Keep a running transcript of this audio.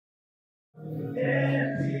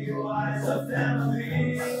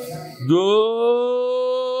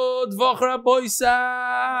Good Voch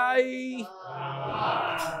Rabboisai.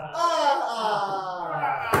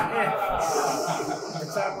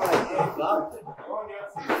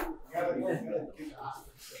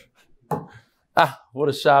 What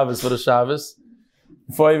a Shabbos, what a Shabbos.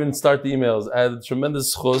 Before I even start the emails, I had a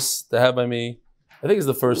tremendous zechus to have by me. I think it's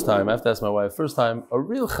the first time, I have to ask my wife, first time, a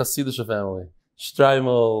real Hasidic family.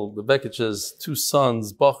 Streimel, the Bekiches, 2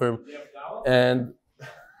 sons, Bocher, and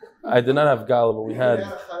I did not have Gala, but we had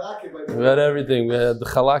everything. We had the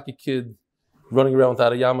Chalaki kid running around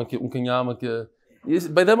without a yarmulke, unken yarmulke.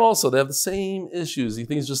 By them also, they have the same issues. You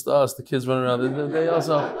think it's just us, the kids running around. They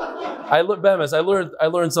also, I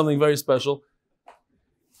learned something very special.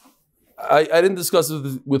 I didn't discuss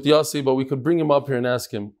it with Yossi, but we could bring him up here and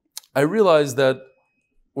ask him. I realized that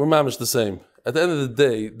we're mamish the same. At the end of the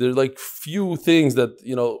day, there are like few things that,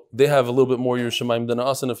 they have a little bit more Yerushalayim than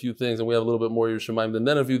us and a few things, and we have a little bit more Yerushalayim than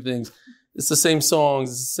them a few things. It's the same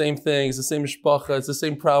songs, it's the same things, the same mishpacha, it's the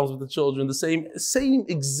same problems with the children, the same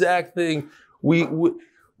exact thing. We're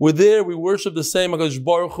there, we worship the same HaKadosh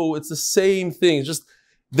Baruch Hu, it's the same thing. It's just,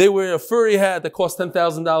 they wear a furry hat that cost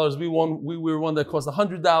 $10,000, we wear one that cost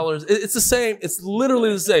 $100. It's the same, it's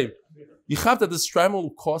literally the same. You have that this Streimel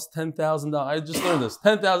will cost $10,000. I just learned this.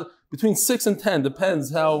 10,000 between 6 and 10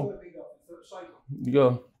 depends how you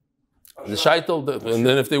go. The shaitel, and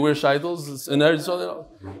then if they wear shaitels,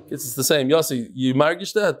 it's the same. Yossi, you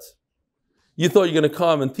margish that? You thought you're going to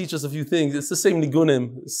come and teach us a few things. It's the same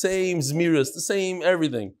nigunim, same zmiras, the same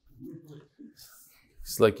everything.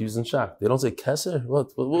 It's like using shak. They don't say keser.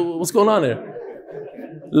 What's going on here?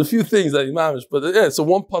 There's a few things that you mamish, but yeah. So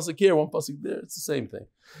one pasuk here, one pasuk there. It's the same thing.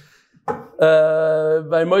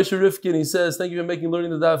 By Moshe Rifkin, he says, thank you for learning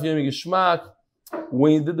the Daf Yomi Geshmak.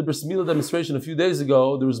 When you did the bris milah demonstration a few days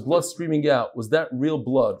ago, there was blood streaming out. Was that real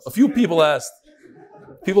blood? A few people asked.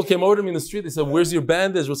 People came over to me in the street. They said, where's your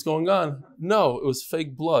bandage? What's going on? No, it was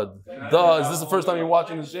fake blood. Duh, is this the first time you're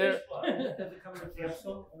watching the share?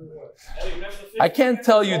 I can't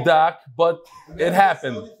tell you, Doc, but it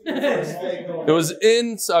happened. It was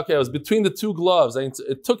it was between the 2 gloves.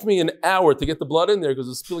 It took me an hour to get the blood in there because it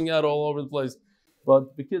was spilling out all over the place.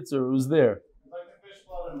 But the kids, it was there.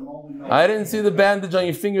 I didn't see the bandage on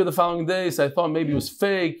your finger the following day, so I thought maybe it was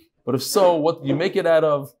fake. But if so, what did you make it out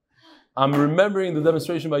of? I'm remembering the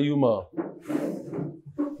demonstration by Yuma.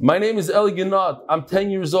 My name is Eli Ginot. I'm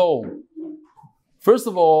 10 years old. First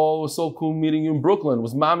of all, it was so cool meeting you in Brooklyn. It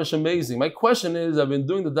was mamish amazing. My question is, I've been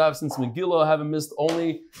doing the daf since Megillah. I haven't missed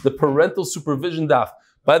only the parental supervision daf.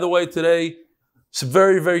 By the way, today, it's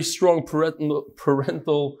very, very strong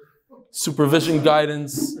parental supervision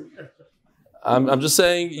guidance. I'm just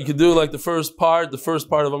saying, you could do like the first part of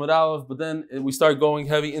Amud Aleph, but then we start going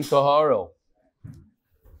heavy into Harel.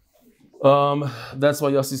 That's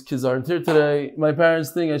why Yossi's kids aren't here today. My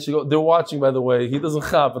parents think I should go. They're watching, by the way. He doesn't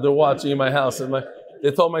chap, but they're watching in my house. And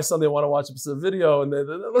they told my son they want to watch a video, and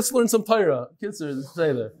let's learn some Torah. Kids are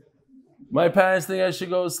say there. My parents think I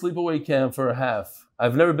should go to sleepaway camp for a half.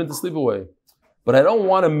 I've never been to sleepaway, but I don't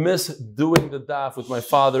want to miss doing the daf with my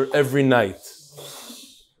father every night.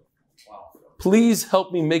 Please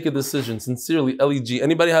help me make a decision. Sincerely, Leg.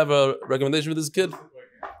 Anybody have a recommendation for this kid?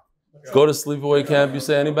 Go to sleepaway camp, you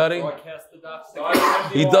say anybody?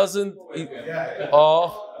 He doesn't.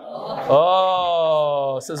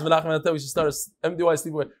 Says Menachem, we should start a MDY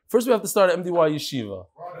sleepaway. First we have to start an MDY yeshiva.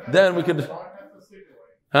 Then we could.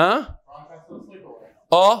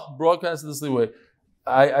 Broadcast to the sleepaway.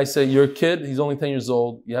 I say, you're a kid, he's only 10 years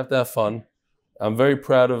old, you have to have fun. I'm very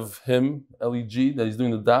proud of him, Leg, that he's doing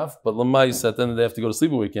the daf, but Lamais, at the end of the day, have to go to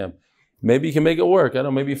sleepaway camp. Maybe you can make it work. I don't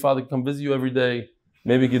know, maybe your father can come visit you every day.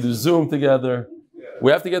 Maybe we can do Zoom together.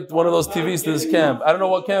 We have to get one of those TVs to this camp. I don't know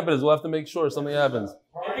what camp it is. We'll have to make sure something happens.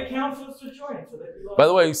 By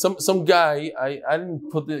the way, some guy, I didn't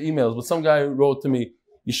put the emails, but some guy wrote to me,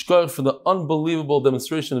 Yishkar for the unbelievable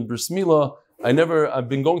demonstration in Bris Milah. I've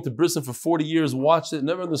been going to Brisbane for 40 years, watched it,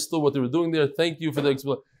 never understood what they were doing there. Thank you for the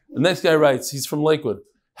explanation. The next guy writes, he's from Lakewood.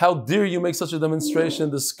 How dare you make such a demonstration?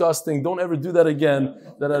 Disgusting. Don't ever do that again.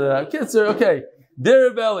 Kids are okay.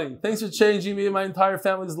 Dear Belly, thanks for changing me and my entire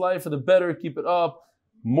family's life for the better. Keep it up.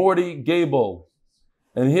 Morty Gable.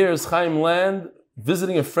 And here's Chaim Land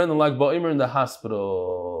visiting a friend in Lag Ba'omer in the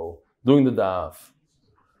hospital, doing the daf.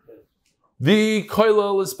 The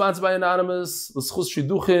koilel is sponsored by Anonymous, Lzchus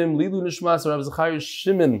Shiduchim, Lilu Nishmas, Rav Zechariah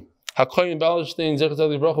Shimon, HaKaras HaTov,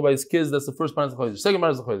 zechus bracha by his kids. That's the first parnasah. Second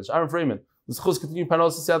parnasah, Ahron Fraiman. Lzchus continue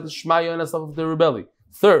parnasah, siyadta, dishmaya, and stuff of their rebellion.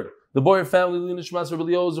 Third, the Boyer family, Lilu Nishmas, Rebbe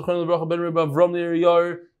Leo, zechus bracha ben Rebbe Avram Neir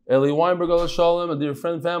Yar, Eli Weinberg A, a dear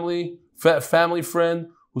family friend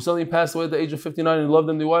who suddenly passed away at the age of 59 and loved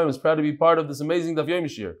him. The Yevamos is proud to be part of this amazing Daf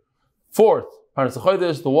Yomi year. Fourth,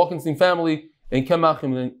 parnasah, the Wolkenstein family in Kemach,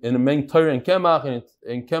 in a main Torah in Kemach,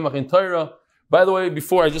 in Kemach in Torah. By the way,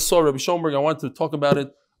 before I just saw Rabbi Schoenberg, I wanted to talk about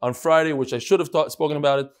it on Friday, which I should have spoken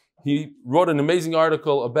about it. He wrote an amazing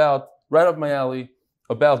article about, right up my alley,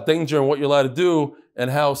 about danger and what you're allowed to do, and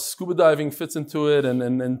how scuba diving fits into it, and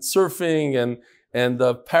surfing, and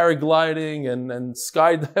paragliding, and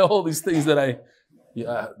skydiving, all these things that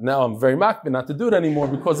now I'm very makbid not to do it anymore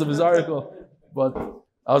because of his article. But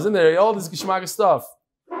I was in there, all this gishmaga stuff.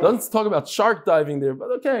 Doesn't talk about shark diving there, but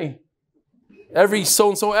okay. Every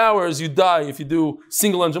so-and-so hours you die if you do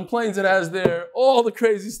single engine planes. It has there all the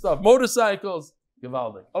crazy stuff. Motorcycles.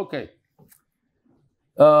 Gewaldig. Okay.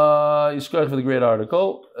 Yishkoich for the great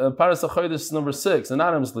article. Parnasah Chodesh number 6,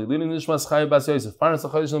 anonymously. Leading Nishmas Chaya Bas Yosef. Parnasah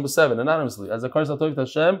Chodesh number 7, anonymously. As HaKaras HaTov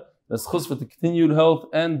Hashem, Lzchus for the continued health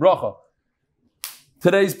and bracha.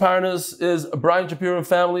 Today's parnas is Bryant Shapiro and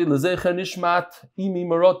family. Lezecher Nishmat Imi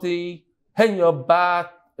Maroti Henya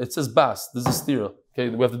Bat. It says Bas. This is stereo. Okay,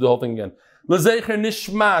 we have to do the whole thing again. Lezecher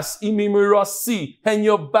Nishmas Imi Marasi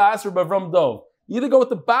Henya Bas or Bavram Dov. You either go with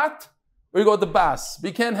the bat or you go with the Bas. But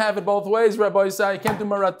you can't have it both ways, Rabbi Yisai. You can't do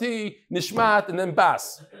Marati, Nishmat, and then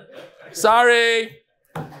Bas. Sorry.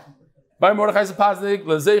 By Mordechai is a Paznik.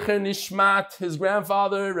 Lezecher Nishmat, his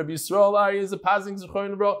grandfather, Rabbi Yisrael Ari is a Paznik,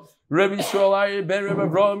 Zechus Lebro. Rabbi Yisrael Ari, Ben Rabbi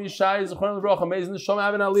Avraham Yishai, Zechus Lebro. Amazing. Neshama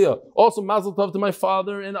having Aliyah. Also, Mazel Tov to my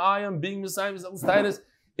father, and I am being Messiah,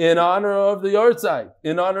 in honor of the Yortzai.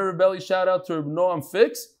 In honor of Belly, shout out to Noam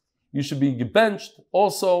Fix. You should be benched.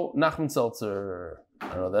 Also, Nachman Seltzer. I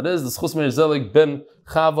don't know what that is. Lzchus Meir Zelig Ben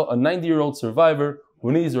Chava, a 90-year-old survivor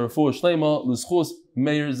who needs a refuah shlema. Lzchus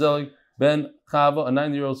Meir Zelig Ben Chava, a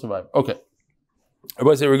 90-year-old survivor. Okay.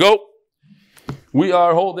 Everybody, here we go. We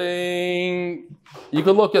are holding, you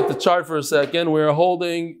can look at the chart for a second. We are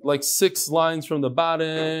holding like 6 lines from the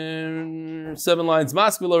bottom, 7 lines.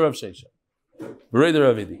 Maskula Rav Shesha.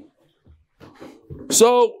 Bereder Avidi.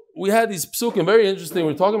 So, we had these psukim, very interesting.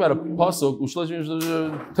 We're talking about a pasuk. We're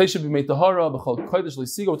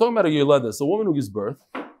talking about a Yeledes, a woman who gives birth.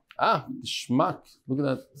 Shmak. Look at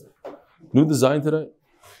that. New design today.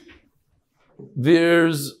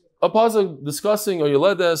 There's a pasuk discussing a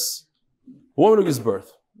Yeledes, a woman who gives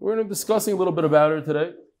birth. We're going to be discussing a little bit about her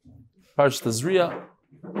today. Parshas Tazria.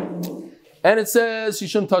 And it says she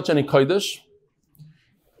shouldn't touch any kodesh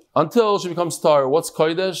until she becomes tar. What's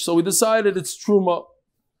kodesh? So we decided it's truma.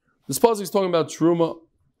 This pasuk is talking about truma.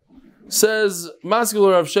 Says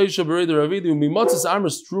Mascular Rav Shesha Bereder Ravidu Mimatzis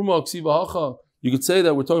Amris Truma Ksiva Hacha. You could say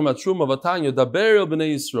that we're talking about truma Vatanya Daber El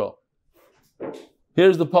Bnei Yisrael.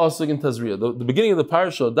 Here's the pasuk in Tazria. The beginning of the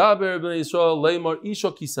parasha. Daber Bnei Yisrael Leimar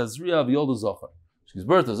Isha Ki Tazria V'Yolda Zachar. She gives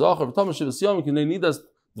birth to Zachar. V'Tamar Shivas Yom Kinei Nidas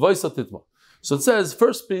Dvaisa Titma. So it says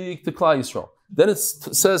first speak to Klal Yisrael. Then it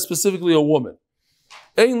says specifically a woman.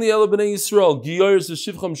 Ein li ela b'nei Yisrael, giyaris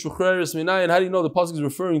v'shivcham shuchreres minayin. How do you know the pasuk is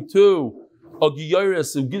referring to a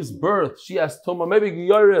giyaris who gives birth? She has tuma. Maybe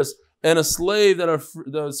giyaris and a slave that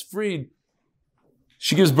is freed.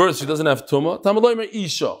 She gives birth. She doesn't have tuma. Tamaloymer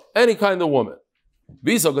isha, any kind of woman.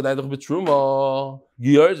 Bisa gadayduch b'truma.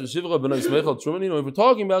 Giyaris v'shivcham b'nei Yismeichel truma. You know, if we're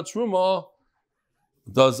talking about truma,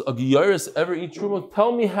 does a giyaris ever eat truma?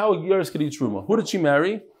 Tell me how a giyaris could eat truma. Who did she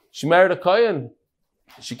marry? She married a kohen.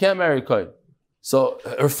 She can't marry a kohen. So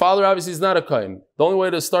her father obviously is not a kohen. The only way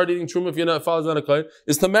to start eating truma if your father's not a kohen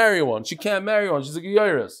is to marry one. She can't marry one. She's a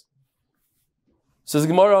giyaris. Says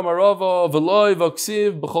Gemara Amarava Veloy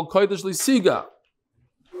Vaksiv B'chol Kodesh Lisiga.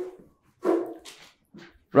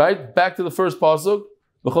 Right? Back to the first pasuk.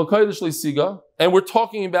 B'chol Kodesh Lisiga. And we're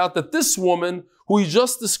talking about that this woman who he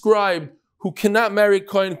just described, who cannot marry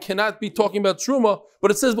kohen, cannot be talking about truma, but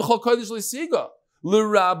it says B'chol Kodesh Lisiga.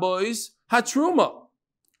 L'rabois hatruma.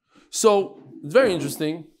 So it's very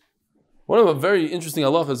interesting. One of the very interesting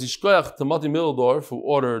halachas is Yishkoyach to Mati Mildorf, who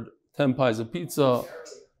ordered 10 pies of pizza.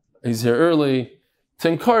 He's here early to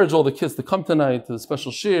encourage all the kids to come tonight to the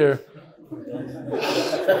special shir.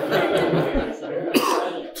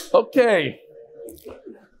 Okay.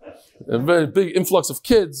 A very big influx of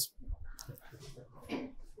kids.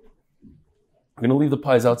 I'm going to leave the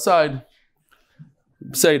pies outside.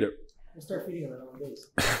 Seder. We'll start feeding them on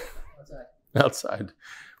days. Outside.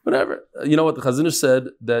 Whatever. You know what the Chazanish said?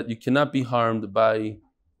 That you cannot be harmed by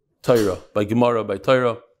Torah, by Gemara, by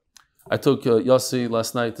Torah. I took Yossi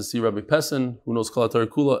last night to see Rabbi Pessin, who knows Kol HaTorah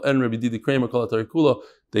Kula, and Rabbi Didi Kramer, Kol HaTorah Kula.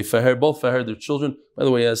 They both faher their children. By the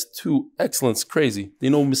way, he has 2 excellent, crazy. They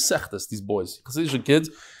know Mesechtas, these boys. Chassidish kids,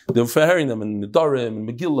 they were fahering them in Nedarim, and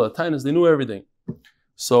Megillah, Tainas, they knew everything.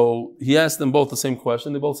 So he asked them both the same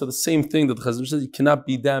question. They both said the same thing, that the Chazon said you cannot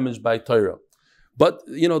be damaged by Torah. But,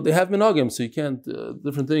 they have minhagim, so you can't,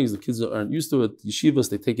 different things. The kids aren't used to it.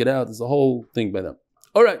 Yeshivas, they take it out. There's a whole thing by them.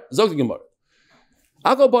 All right, Zog the Gemara.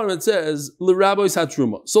 Akal Parman says, L'Rabbois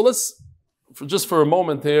HaTruma. So let's, just for a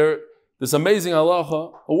moment here, this amazing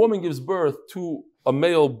halacha, a woman gives birth to a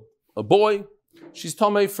boy. She's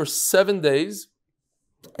tamei for 7 days,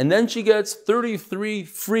 and then she gets 33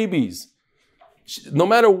 freebies. No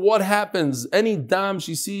matter what happens, any dam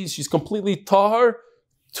she sees, she's completely tahar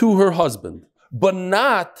to her husband, but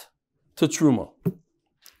not to truma.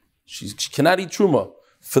 She cannot eat truma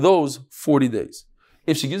for those 40 days.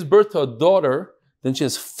 If she gives birth to a daughter, then she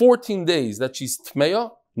has 14 days that she's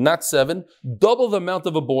tmeya, not 7, double the amount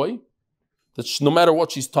of a boy. That no matter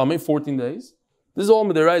what, she's tamei, 14 days. This is all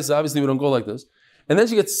midiraisa. Obviously, we don't go like this. And then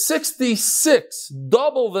she gets 66,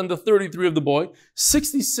 double than the 33 of the boy,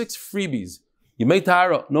 66 freebies. You made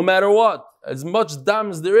tahara, no matter what. As much dam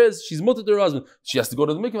as there is, she's mutter to her husband. She has to go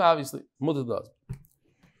to the mikveh, obviously. Mutter to the husband.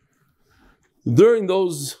 During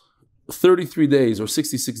those 33 days or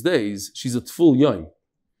 66 days, she's a tful yom.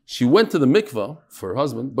 She went to the mikveh for her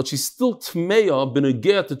husband, but she's still tmeya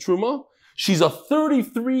b'negea to truma. She's a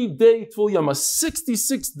 33-day tful yom, a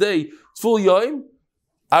 66-day tful yom.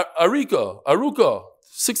 Aruka,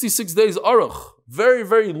 66 days aruch. Very,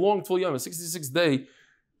 very long tful yom, a 66-day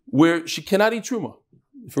where she cannot eat truma.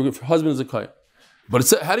 If her husband is a kahyan. But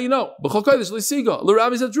it's, how do you know? So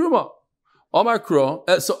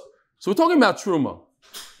we're talking about truma.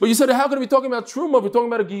 But you said, how can we be talking about truma if we're talking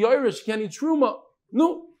about a giyayra? She can't eat truma.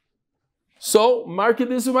 No. So, market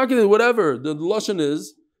this, whatever. The lashon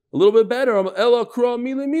is a little bit better. Yeah, we're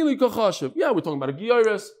talking about a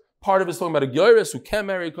giyayra. Part of it's talking about a giyayra who can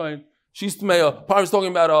marry a kahyan. She's tmeya. Part of it's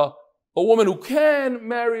talking about a woman who can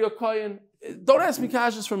marry a kahyan. Don't ask me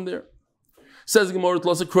kashas from there. Says the Gemara,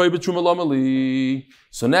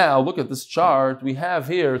 so now look at this chart. We have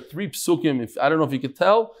here 3 psukim. I don't know if you could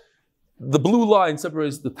tell. The blue line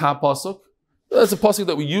separates the top pasuk. That's a pasuk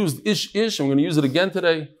that we used, ish. I'm going to use it again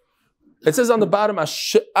today. It says on the bottom,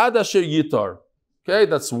 ad asher yitar. Okay,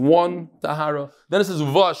 that's 1 tahara. Then it says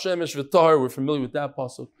uva shemesh v'tahar. We're familiar with that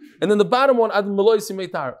pasuk. And then the bottom one, ad meloy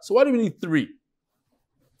simei tahara. So why do we need 3?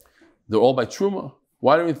 They're all by truma.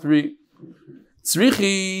 Why do we need 3?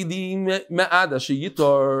 Okay,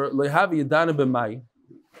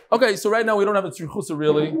 so right now we don't have a tzrichusa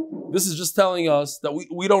really. This is just telling us that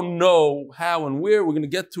we don't know how and where. We're going to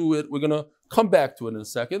get to it. We're going to come back to it in a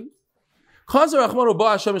second.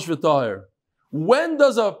 When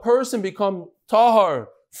does a person become tahar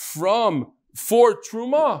for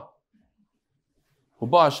truma?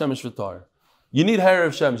 You need hair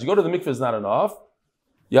of shemesh. You go to the mikveh is not enough.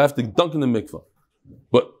 You have to dunk in the mikveh.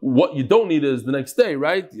 But what you don't need is the next day,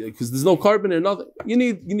 right? Because there's no carbon or nothing. You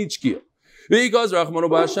need shkia. Because I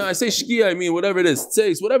say shkia, I mean whatever it is,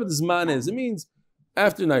 tzeis, whatever this man is, it means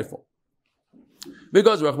after nightfall.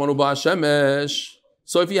 Because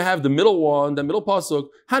so if you have the middle one, the middle pasuk,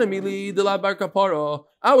 hanamili de la bar kapara,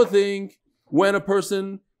 I would think when a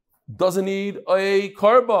person doesn't need a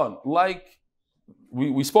carbon, like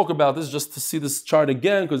we spoke about this just to see this chart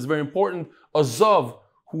again because it's very important. A zav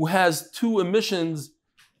who has 2 emissions,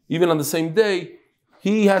 even on the same day,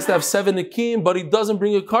 he has to have 7 nikim, but he doesn't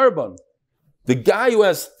bring a carbon. The guy who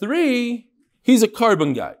has 3, he's a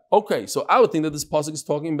carbon guy. Okay, so I would think that this pasuk is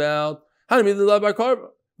talking about a zav,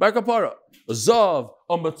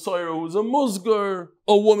 a matzoyer who's a musgar,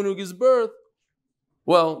 a woman who gives birth.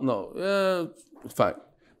 Well, no, fine.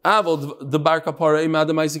 The bar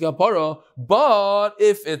kapara, but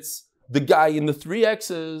if it's the guy in the 3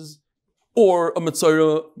 X's, or a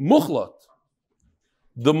Mitzayra Muchlat,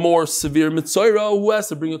 the more severe Mitzayra who has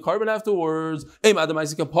to bring a carbon afterwards, he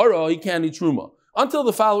can't eat Truma. Until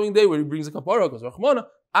the following day where he brings a kapara, because Rachmana,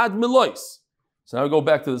 ad milois. So now we go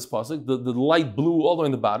back to this pasuk, the light blue all the way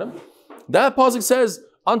in the bottom. That pasuk says,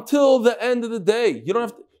 until the end of the day. You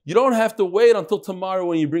don't have to wait until tomorrow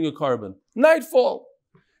when you bring a carbon. Nightfall.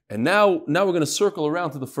 And now we're going to circle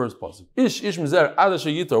around to the first pasuk. Ish mizer adash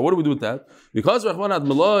yitar. What do we do with that? Because Rahman ad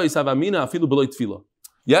melois have amina afilu beloy tefila.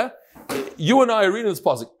 Yeah, you and I are reading this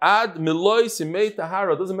pasuk. Ad melois imei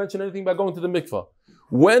tahara doesn't mention anything about going to the mikvah.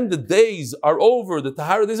 When the days are over, the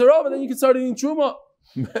tahara days are over, then you can start eating truma.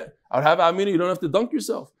 I'll have amina. You don't have to dunk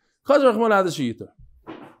yourself. Because Rahman adash yitar.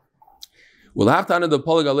 We'll have Tana the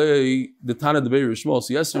Polygalei, the Tana the Beir Shmuel.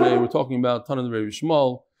 So yesterday we're talking about Tana the Beir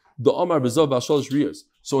Shmuel, the Omar Bezav Bashalish Riyas.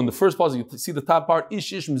 So in the first part, you see the top part,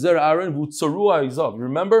 Ish Mzer Aaron Vutzarua Izav.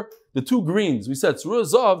 Remember the 2 greens? We said Tzarua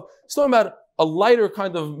Zav. It's talking about a lighter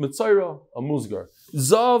kind of Mitzayra, a Musgar.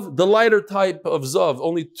 Zav, the lighter type of Zav,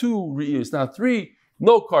 only 2 Riyas, not 3.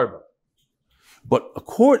 no carbon. But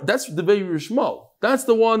that's the Beis Rishmo. That's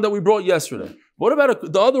the one that we brought yesterday. What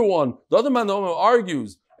about the other one? The other man, the Omer,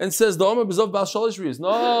 argues and says the Omer b'zav b'al shalish riyos.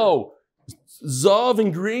 No, zav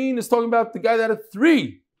in green is talking about the guy that had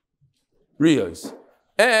 3 riyos.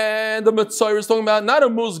 And the Mitzayir is talking about not a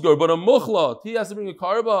musgar, but a muchlat. He has to bring a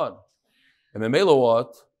carbon. And Memela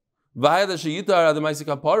what?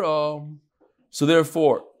 So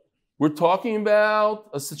therefore, we're talking about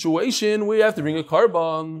a situation where you have to bring a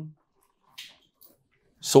carbon.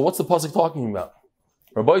 So what's the pasuk talking about?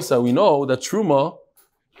 Rabbi said we know that truma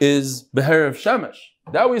is beherev shemesh.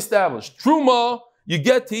 That we established. Truma, you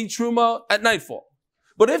get to eat truma at nightfall.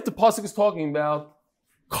 But if the pasuk is talking about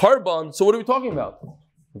carbon, so what are we talking about?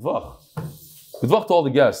 Voch. Good Voch to all the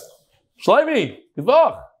guests. Shleimi, good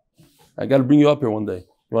Voch. I got to bring you up here one day.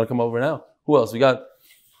 You want to come over now? Who else? We got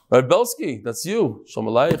Belsky. That's you. Shalom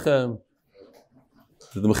Aleichem.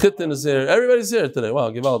 The Mechitin is here. Everybody's here today. Wow,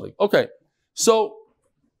 Givaldik. Okay. So,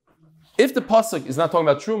 if the pasuk is not talking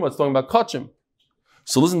about truma, it's talking about kachim.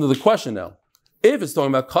 So listen to the question now. If it's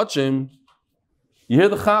talking about kachim, you hear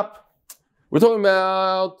the chap. We're talking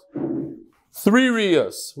about 3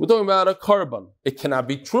 riyas. We're talking about a carbon. It cannot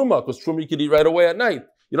be truma, because truma you can eat right away at night.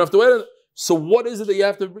 You don't have to wait. So what is it that you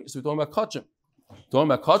have to bring? So we're talking about kachim.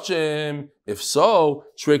 Talking about kachim. If so,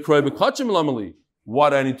 shrei kroy bekachim lamali. Why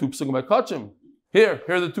do I need 2 psukim about kachim? Here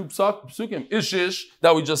are the 2 psukim. Ishish,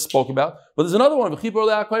 that we just spoke about. But there's another one.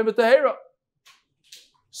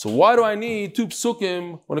 So why do I need 2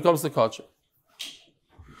 psukim when it comes to kachim?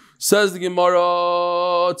 Says the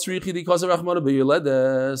Gemara, if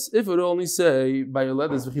it would only say by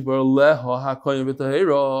yoledes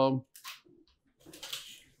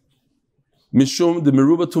mishum de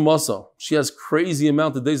meruba tumasa, she has crazy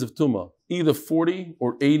amount of days of tuma, either 40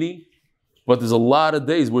 or 80, but there's a lot of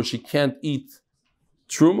days where she can't eat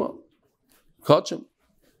truma, kachim.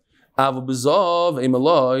 Avu b'zav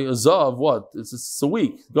emalai, a zav, what? It's a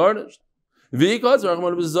week, garnished. V'ikaz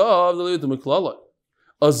rachman b'zav l'liyut miklalai.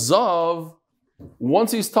 A zav,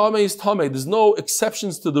 once he's tamei, he's tamei. There's no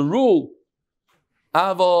exceptions to the rule.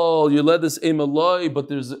 Aval yoledes emalai, but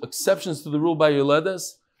there's exceptions to the rule by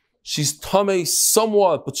yoledes. She's tamei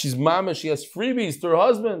somewhat, but she's mama. She has freebies to her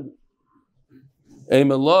husband.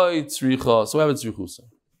 Emalai tzricha. So we have it zechus.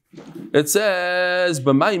 It says,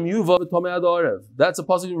 "B'mayim yuva v'tamei ad arev." That's a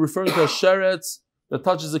pasuk referring to a sheretz that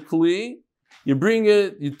touches a kli. You bring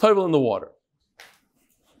it, you tovel in the water.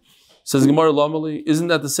 Says Gemara Lamali, isn't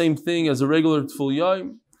that the same thing as a regular tful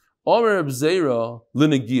yaim? Omer b'zeira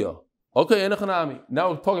l'negia. Okay, enechanami. Now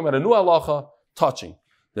we're talking about a new halacha, touching.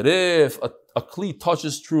 That if a kli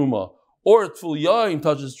touches truma or a tful yaim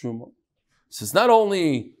touches truma, so it's not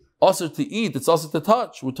only also to eat, it's also to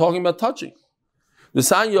touch. We're talking about touching. The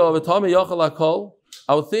sanya of a tame yachal hakol,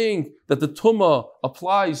 I would think that the tuma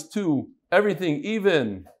applies to everything,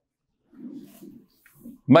 even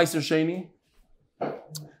meiser sheni.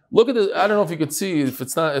 Look at the. I don't know if you could see if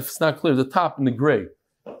it's not clear. The top in the gray.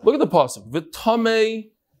 Look at the pasuk.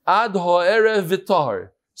 V'tamei ad ha'erev v'tahar.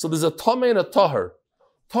 So there's a tamei and a tahar.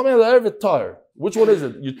 Tamei ad ha'erev v'tahar. Which one is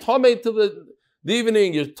it? You're tamei to the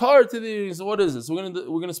evening. You're tahar to the evening. So what is it? So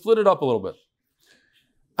we're gonna split it up a little bit.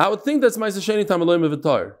 I would think that's ma'aser sheni tameloim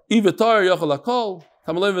v'tahar. V'tahar yachal hakol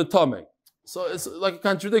tameloim v'tamei. So it's like a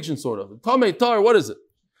contradiction sort of. Tamei tahar. What is it?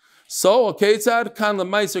 So okay, it's ad kan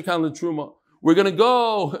l'meiser kan l'truma. We're going to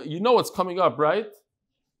go, you know what's coming up, right?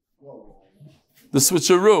 The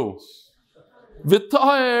switcheroo.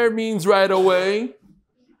 V'tahar means right away.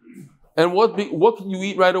 And what can you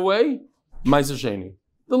eat right away? Ma'aser sheni.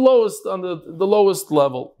 The lowest, on the lowest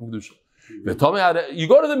level. You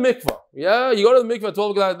go to the mikvah. Yeah, you go to the mikvah at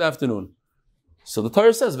 12 o'clock in the afternoon. So the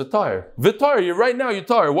Torah says, v'tahar. V'tahar, right now you're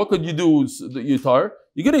tahar. What could you do, you tahar?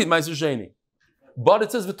 You could eat ma'aser sheni. But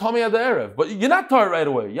it says v'tamei ad ha'erev. But you're not tar right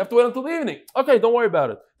away. You have to wait until the evening. Okay, don't worry about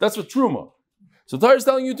it. That's for truma. So Torah is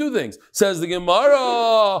telling you 2 things. Says the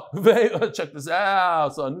Gemara. Check this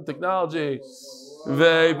out. So new technology.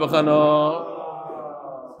 I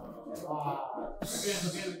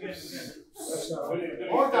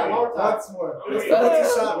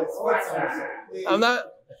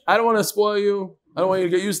don't want to spoil you. I don't want you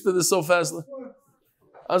to get used to this so fast.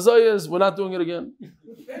 Azayas, we're not doing it again.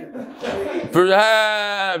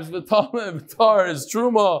 Perhaps V'tamei is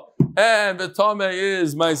truma and V'tamei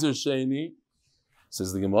is ma'aser sheni.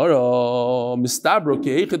 Says the Gemara, Mistabro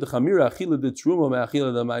ke'echad chamira achila de truma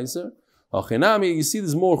me'achila de ma'aser. Achenami, you see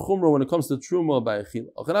there's more chumra when it comes to truma by achila.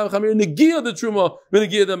 Achenami chamira negia de truma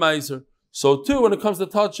me'negia de ma'aser. So too, when it comes to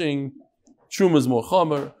touching, truma is more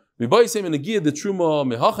chamer. Mi'bayisem negia de truma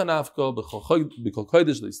me'hachanafka b'kol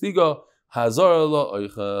kodesh le'stiga hazar la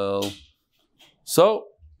oichel. So,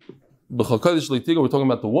 we're talking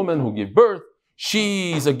about the woman who gave birth.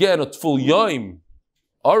 She's again a full yoim,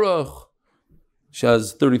 arach. She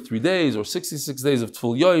has 33 days or 66 days of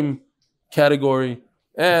full yoim category.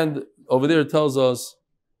 And over there it tells us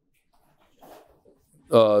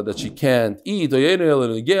that she can't eat.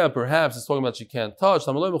 Perhaps it's talking about she can't touch.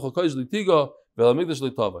 Going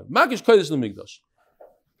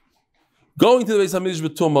to the Beis Hamikdash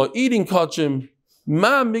b'tumah, eating kachim.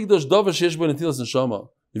 Ma migdash davar sheyesh bo netilas neshama.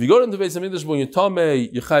 If you go into the Beis Hamikdash when you're tamei,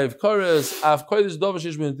 you chayiv kares. Af kodesh davar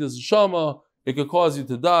sheyesh bo netilas neshama. It could cause you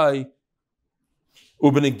to die.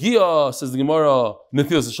 Ubenegia, says the Gemara,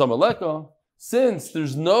 netilas neshama leka. Since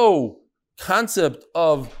there's no concept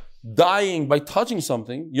of dying by touching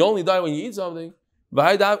something, you only die when you eat something.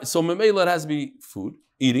 So memela, it has to be food,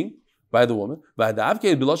 eating by the woman.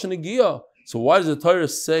 So why does the Torah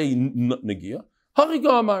say negia?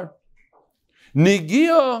 Hariga amar.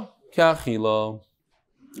 Negia kachila.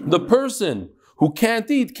 The person who can't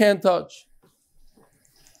eat can't touch.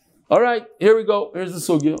 All right, here we go. Here's the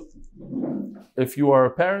sugya. If you are a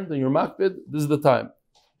parent and you're makbid, this is the time.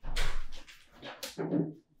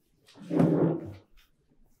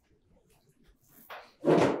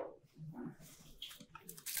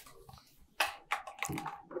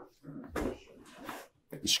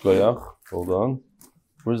 Shkoyach. Hold on.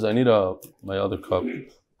 I need my other cup.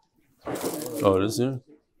 Oh, it is here?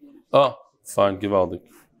 Oh, fine, Givaldik.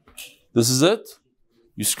 This is it?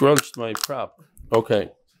 You scrunched my prop.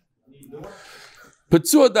 Okay.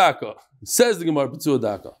 Petzua daka. Says the Gemara, Petzua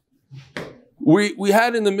daka. We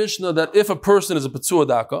had in the Mishnah that if a person is a Petzua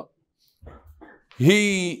daka,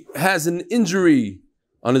 he has an injury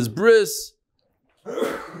on his bris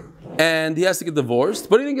and he has to get divorced,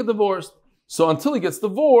 but he didn't get divorced. So until he gets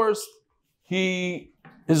divorced,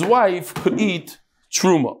 his wife could eat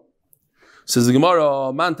truma. Says the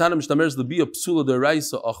Gemara, man tanem shtameres lebi a psula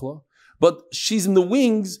deraisa achla, but she's in the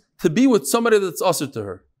wings to be with somebody that's usher to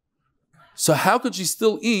her. So how could she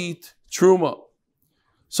still eat truma?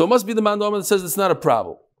 So it must be the man that says it's not a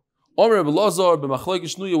problem. We had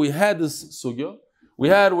this sugya. We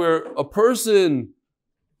had where a person,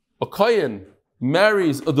 a kahyen,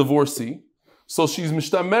 marries a divorcee. So she's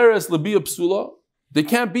mishtameres lebi a psula. They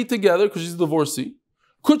can't be together because she's a divorcee.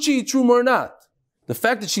 Could she eat truma or not? The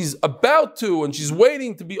fact that she's about to and she's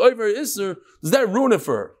waiting to be over Isser, does that ruin it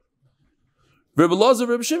for her? Rebbe Lazar,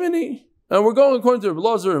 Rebbe Shimoni, and we're going according to Rebbe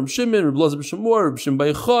Lazar, Rebbe Shimon, Rebbe Lazar, Rebbe Shemor, Rebbe Shimon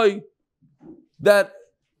Beichai, that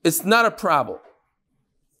it's not a problem.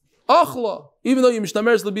 Achla, even though you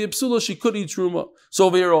mishtameres lebi a psula, she could eat truma. So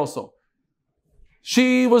over here also.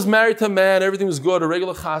 She was married to a man, everything was good, a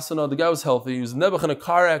regular chasana, the guy was healthy, he was nebuch in a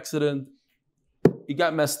car accident, he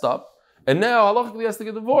got messed up, and now halachically has to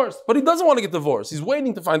get divorced. But he doesn't want to get divorced. He's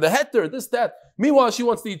waiting to find the heter, this, that. Meanwhile, she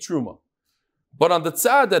wants to eat truma. But on the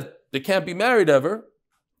tzad that they can't be married ever,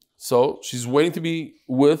 so she's waiting to be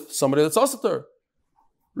with somebody that's also to her.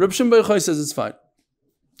 Reb Shimon Beichai says it's fine.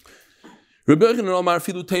 You don't have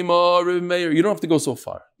to go so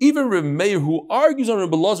far. Even Reb Meir, who argues on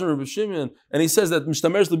Reb Lazar and Reb Shimon, and he says that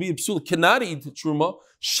Mishtameres Lebi Psul cannot eat truma,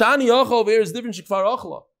 Shani Acha over here is different.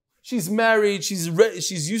 She's married,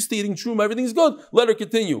 she's used to eating truma, everything's good. Let her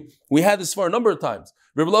continue. We had this for a number of times.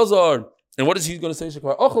 Reb Lazar, and what is he going to say?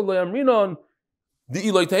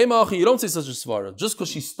 You don't say such a svara. Just because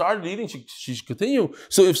she started eating, she should continue.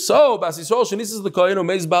 So if so, what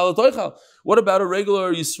about a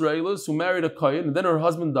regular Yisraelis who married a kahyen and then her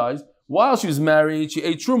husband dies? While she was married, she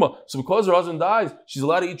ate truma. So because her husband dies, she's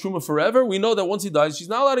allowed to eat truma forever? We know that once he dies, she's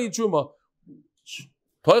not allowed to eat truma.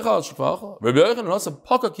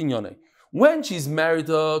 When she's married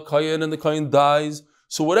to a kahyen and the kahyen dies,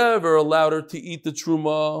 so whatever allowed her to eat the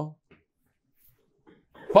truma,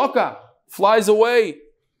 paka, flies away.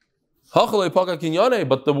 But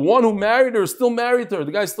the one who married her is still married to her.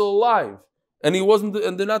 The guy's still alive. And he wasn't,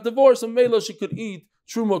 and they're not divorced, and Mela she could eat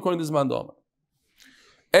truma according to this mandama.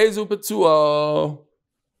 Ezu petzua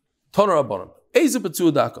toner abonim. Ezu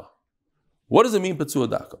petzua daka. What does it mean petzua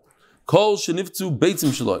daka? Kol sheniftu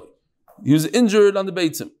beitzim shaloi. He was injured on the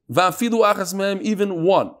beitzim. Va'afilu achas mehem, even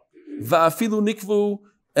one. Va'afilu nikvu,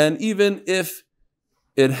 and even if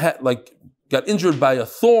it had got injured by a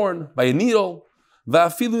thorn, by a needle.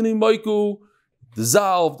 Va'afilu nimoiku,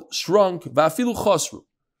 dissolved, shrunk. Va'afilu chosru.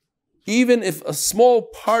 Even if a small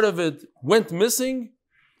part of it went missing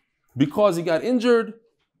because he got injured,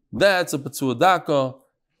 that's a petzua daka,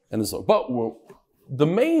 and so. But the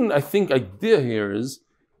main, I think, idea here is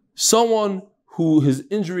someone who his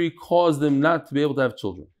injury caused them not to be able to have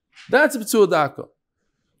children. That's a petzua daka.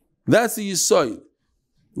 That's the yisoid.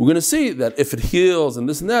 We're going to see that if it heals and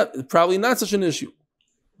this and that, it's probably not such an issue.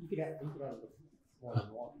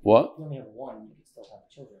 What? If you only have one, you can still have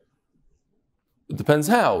children. It depends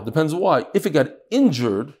how. It depends why. If it got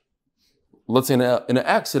injured, let's say in an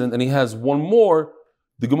accident, and he has one more,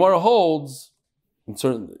 the Gemara holds, in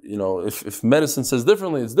certain, if medicine says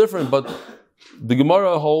differently, it's different, but the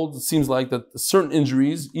Gemara holds, it seems like that certain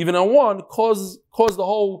injuries, even on one, cause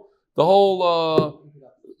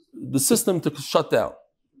the system to shut down.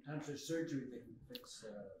 After surgery, they can fix.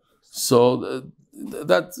 So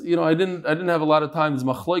that I didn't have a lot of time. There's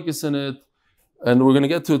machlokes in it, and we're going to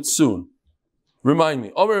get to it soon. Remind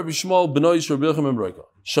me. Omer Rabbi Shmuel b'noi Sh'Rabbi Yochanan ben Broika.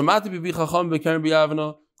 Shamati b'bi chacham b'karen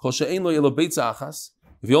b'yavna kol she'ein lo elo beitza achas.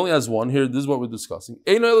 If he only has one, here this is what we're discussing.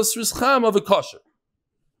 Ein lo elo sris chama v'kosher.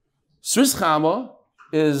 Sris chama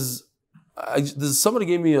is somebody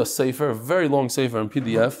gave me a sefer, a very long sefer in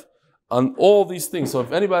PDF on all these things. So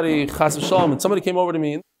if anybody chas v'shalom and somebody came over to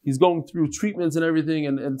me, he's going through treatments and everything,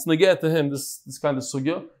 and it's negeh to him this kind of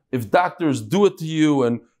sugya. If doctors do it to you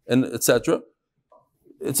and etc.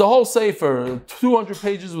 It's a whole sefer, 200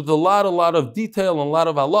 pages with a lot of detail and a lot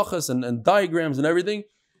of halachas and diagrams and everything.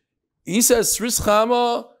 He says Sris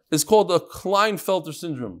Chama is called a Klinefelter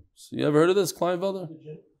syndrome. So you ever heard of this, Klinefelter?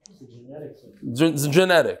 It's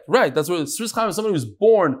genetic. Right, that's what Sris Chama is. Somebody who's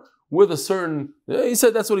born with a certain, he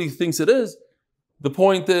said that's what he thinks it is. The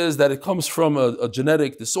point is that it comes from a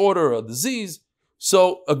genetic disorder, a disease.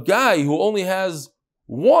 So a guy who only has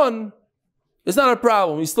one, it's not a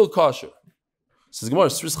problem. He's still kosher. Says Gemara,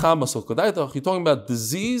 you're talking about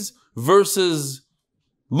disease versus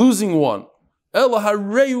losing one. He's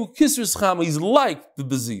like the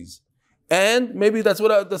disease. And maybe that's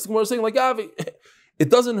what that's Gemara saying, like Avi. It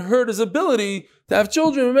doesn't hurt his ability to have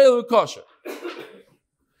children with kosher.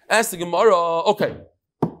 Ask the Gemara, okay,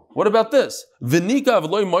 what about this? Vinika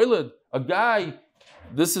v'loy moiled. A guy,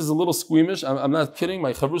 this is a little squeamish. I'm not kidding.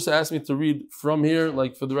 My chavrusa asked me to read from here,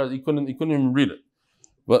 like for the rest. He couldn't even read it.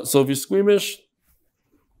 But so if you're squeamish,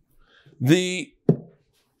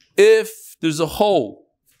 if there's a hole,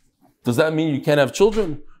 does that mean you can't have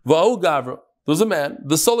children? Va'u gavra. There's a man,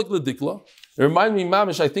 the solik ledikla. It reminded me,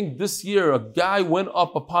 mamish, I think this year a guy went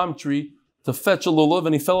up a palm tree to fetch a lulav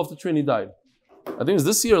and he fell off the tree and he died. I think it was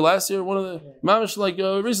this year, last year, one of the mamish,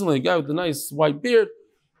 recently, a guy with a nice white beard.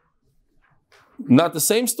 Not the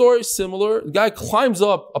same story, similar. The guy climbs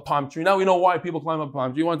up a palm tree. Now we know why people climb up a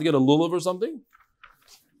palm tree. You want to get a lulav or something?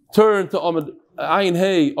 Turn to Amud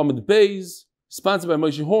Beis, sponsored by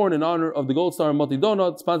Moshe Horn in honor of the Gold Star and Multi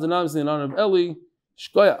Donut, sponsored anonymously in honor of Eli.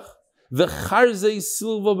 Shkoyach. The Charzei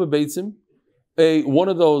Silva Bebeitzim, one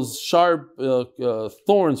of those sharp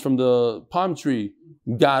thorns from the palm tree,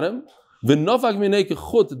 got him. The Nofak Minei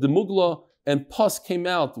Kechut, the Mugla, and pus came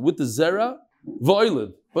out with the Zera,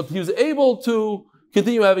 Voilid. But he was able to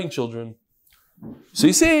continue having children. So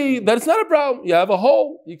you see that it's not a problem. You have a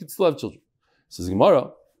hole, you can still have children. Says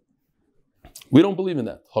Gemara, we don't believe in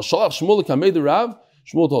that. Shmuel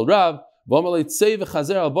told Rav,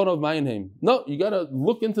 no, you gotta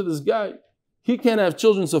look into this guy. He can't have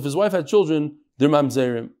children, so if his wife had children, they're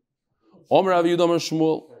mamzerim. Omer Rav Yudam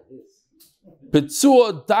Shmuel,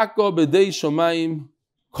 Petzua dako b'dei shomayim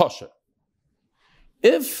kosher.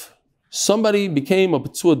 If somebody became a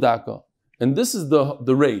petzua daka, and this is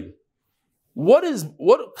the raid, what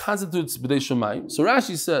constitutes b'dei shomayim? So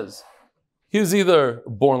Rashi says he was either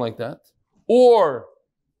born like that, or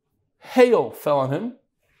hail fell on him.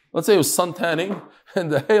 Let's say it was sun tanning,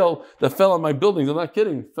 and the hail that fell on my buildings, I'm not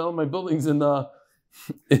kidding, fell on my buildings in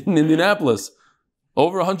Indianapolis.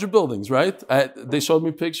 Over 100 buildings, right? They showed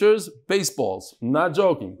me pictures, baseballs, I'm not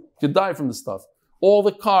joking. You could die from this stuff. All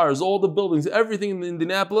the cars, all the buildings, everything in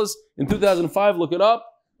Indianapolis, in 2005, look it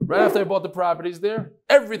up, right after I bought the properties there,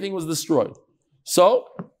 everything was destroyed. So,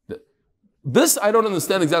 this I don't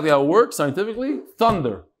understand exactly how it works scientifically.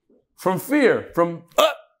 Thunder. From fear,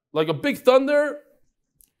 like a big thunder,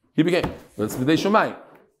 he became, that's b'dei shomayim.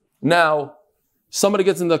 Now, somebody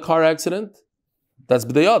gets in a car accident, that's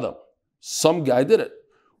b'dei adam. Some guy did it.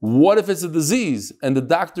 What if it's a disease and the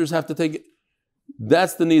doctors have to take it?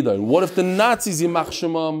 That's the nidar. What if the Nazis yimach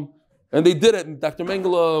shemam and they did it? Dr.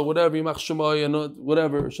 Mengele, whatever, yimach shemay, and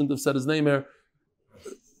whatever, shouldn't have said his name here.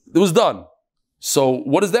 It was done. So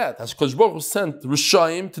what is that? Has Kodesh Baruch Hu sent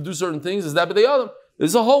Rishayim to do certain things? Is that b'dei adam?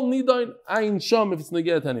 There's a whole nidar ayin sham if it's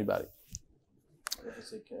negeh to anybody. If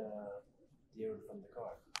it's like deer in front of the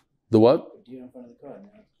car. The what? Deer in front of the car.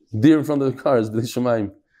 Deer in front of the car is b'dei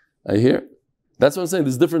shomayim. I hear. That's what I'm saying.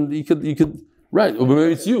 There's different. You could. Right. Or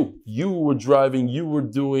maybe it's you. You were driving. You were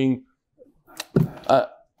doing.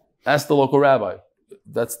 Ask the local rabbi.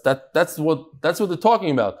 That's what they're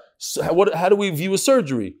talking about. So how do we view a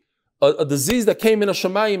surgery? A disease that came in a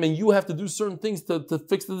shamayim and you have to do certain things to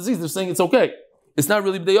fix the disease. They're saying it's okay. it's not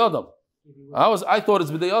really b'dei adam. I thought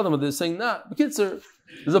it's b'dei adam, but they're saying nah. The kids are.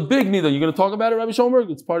 There's a big nida. You're going to talk about it, Rabbi Schoenberg?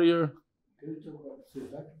 It's part of your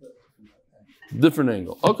different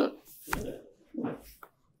angle. Okay.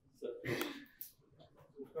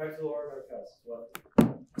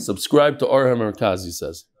 Subscribe to R Merkaz, he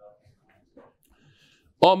says.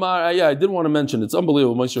 Omar, yeah, I did want to mention, it's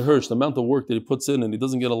unbelievable, Moshe Hirsch, the amount of work that he puts in, and he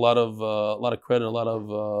doesn't get a lot of credit, a lot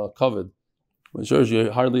of covet. Moshe Hirsch, he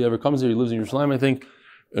hardly ever comes here. He lives in Yerushalayim, I think,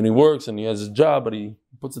 and he works and he has his job, but he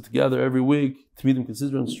puts it together every week to meet him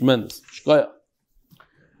consistent. It's tremendous. Shkaya.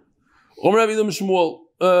 Omar Rabbi Shmuel,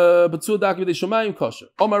 Petzua dak v'dei shomayim kosher.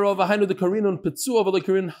 Omar Rav hainu de karinon petzua v'lo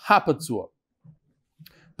karin hapetzua.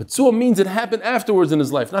 Petzua means it happened afterwards in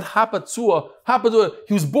his life, not hapetzua. Hapetzua,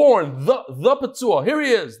 he was born, the petzua. Here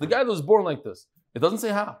he is, the guy that was born like this. It doesn't say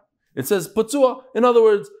how. It says petzua. In other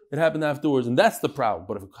words, it happened afterwards, and that's the problem.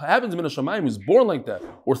 But if it happens in a shamayim, he was born like that,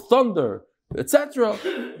 or thunder, etc.,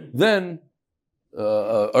 then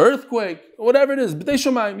earthquake, whatever it is, b'dei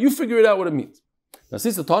shomayim, you figure it out what it means. Now,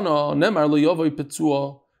 since the Tana, nemar lo yovei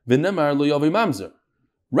petzua, v'nemar lo yovei mamzer.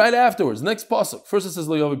 Right afterwards, next pasuk. First it says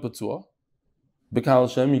lo yovei petzua, b'kal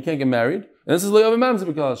Hashem, you can't get married. And this is lo yovei mamzer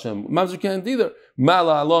b'kal Hashem. Mamzer can't either.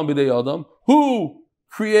 Mala alon b'dei adam. Who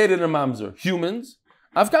created a mamzer? Humans.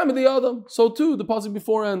 Afkan b'dei adam. So too, the pasuk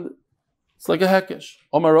beforehand, it's like a hekesh.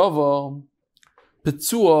 Omar Rava,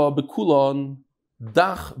 petzua b'kulon,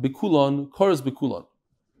 dach b'kulon, koros b'kulon.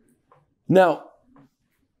 Now,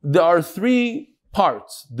 there are three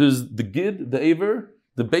parts. There's the gid, the aver,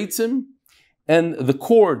 the beitzim, and the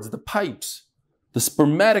cords, the pipes, the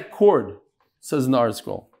spermatic cord, says in the art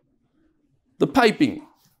scroll. The piping,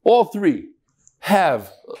 all three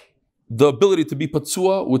have the ability to be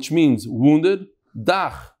patsua, which means wounded,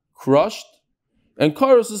 dach, crushed, and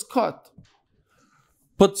karos is cut.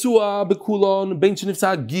 Patsua, bekulon, ben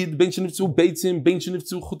sheniftzah gid, ben sheniftzah beitzim, ben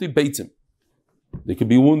sheniftzah chuti beitzim. They could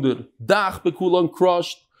be wounded. Dach, bekulon,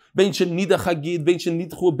 crushed. Ben shenidach hagid, ben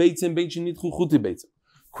shenidchu beitzim, ben shenidchu chuti beitzim.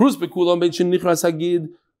 Krus bekulon, ben shenichras hagid,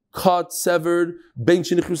 cut, severed, ben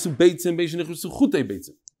shenichrusu beitzim, ben shenichrusu chute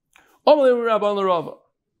beitzim. Omalei Rabban L'Rava.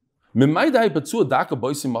 Mimaydai patsua daka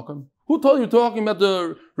boisim makam. Who told you you're talking about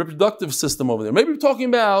the reproductive system over there? Maybe you're talking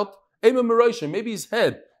about Ema Merosha. Maybe his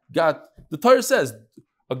head got, the Torah says,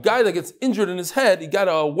 a guy that gets injured in his head, he got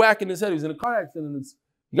a whack in his head, he was in a car accident,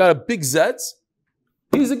 he got a big zetz.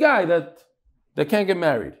 He's a guy that can't get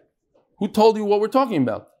married. Who told you what we're talking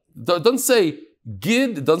about? It doesn't say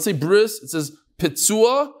gid, it doesn't say bris, it says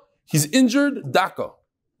pitsua, he's injured, daka.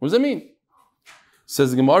 What does that mean?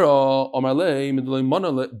 Says the Gemara,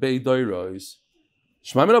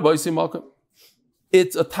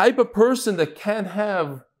 it's a type of person that can't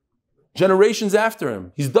have generations after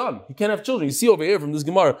him. He's done. He can't have children. You see over here from this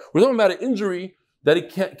Gemara, we're talking about an injury that he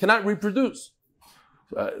cannot reproduce.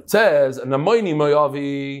 It says, Namoini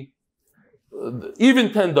Moyavi,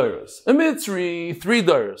 even 10 dairas. A mitzri, 3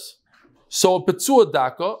 dairas. So a petzua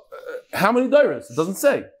daka, how many dairas? It doesn't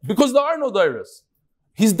say. Because there are no dairas.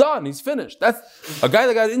 He's done, he's finished. That's a guy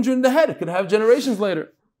that got injured in the head. It could have generations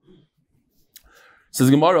later. Says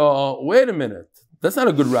Gemara, wait a minute. That's not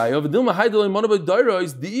a good raya.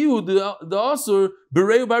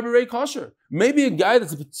 Maybe a guy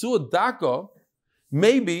that's a petzua daka,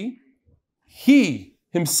 maybe he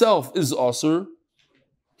himself is asur.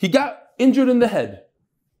 He got injured in the head.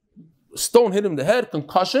 A stone hit him in the head,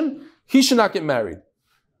 concussion. He should not get married.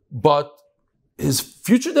 But his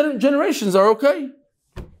future generations are okay.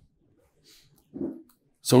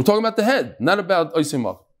 So we're talking about the head, not about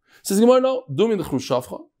oisimach. Says Gemara, no, dumi the krus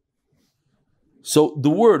shafcha. So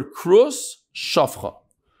the word krus shafcha.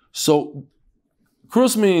 So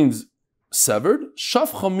krus means severed.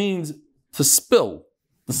 Shafcha means to spill,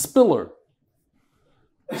 the spiller.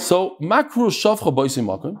 So makrus shafcha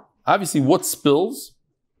boisimach. Obviously, what spills?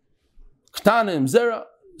 Ktanim, zera.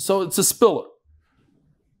 So it's a spiller.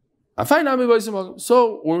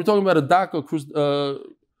 So when we're talking about a daka,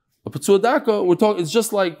 a petzua daka, it's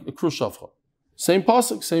just like a krus shafcha. Same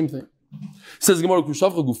pasuk, same thing. Says Gemara, krus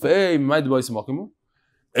shafcha gufei ma'id boisim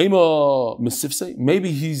ema mesifsei.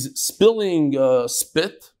 Maybe he's spilling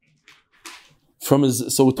spit from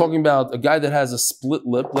his. So we're talking about a guy that has a split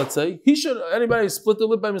lip. Let's say anybody split the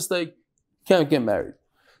lip by mistake can't get married.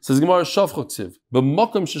 Says Gemara, shafcha ksiv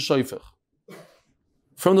b'makam sheshayfech,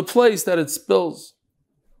 from the place that it spills.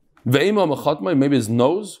 Ve'ema machatmai, maybe his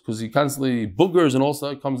nose, because he constantly boogers and all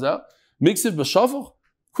that comes out. Miksiv b'shafach,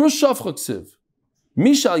 krus shafcha ksiv.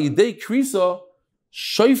 Mishal yidei krisa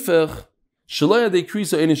shayfech, shalaya yidei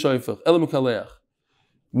krisa eni shayfech, ele mekaleach.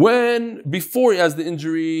 When before he has the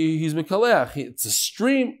injury, he's mekaleach. It's a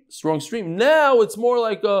stream, strong stream. Now it's more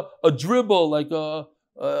like a dribble, like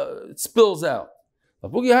it spills out.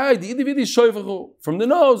 From the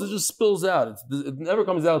nose, it just spills out. It never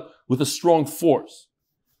comes out with a strong force.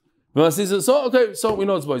 So okay, so we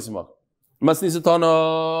know it's boisim.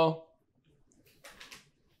 Masnisatana.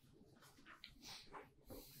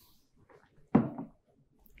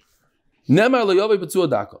 Again,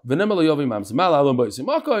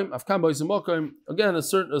 a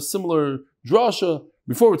similar drasha.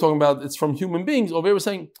 Before we're talking about it's from human beings. Over here we're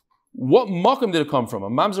saying, what makom did it come from? A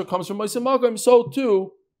mamzer comes from boisim makom. So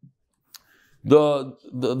too, the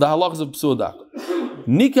halachas of psuadaka.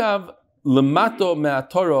 Nikav lemato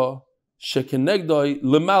me'atorah shekenegdoi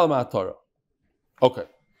lemal me'atorah. Okay,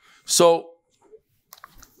 so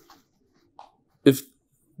if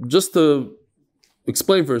just to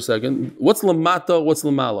explain for a second, what's lamata, what's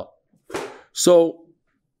lamala? So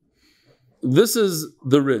this is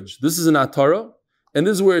the ridge. This is an atara, and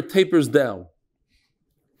this is where it tapers down.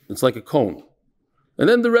 It's like a cone. And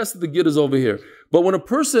then the rest of the gid is over here. But when a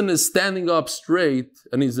person is standing up straight,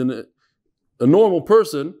 and he's a normal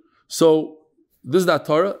person, so this is the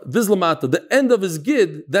atara, this is lamata. The end of his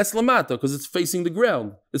gid, that's lamata, because it's facing the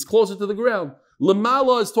ground. It's closer to the ground.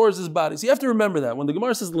 Lamala is towards his body. So you have to remember that. When the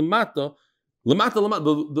Gemara says lamata,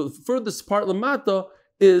 the furthest part, lamata,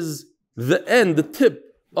 is the end, the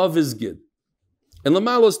tip of his gid. And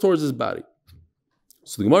lamala is towards his body.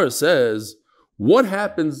 So the Gemara says, what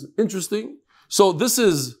happens, interesting, so this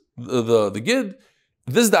is the gid,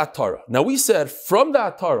 this is the atara. Now we said from the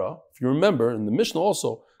atara, if you remember in the Mishnah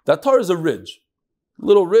also, the atara is a ridge,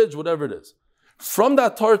 little ridge, whatever it is. From the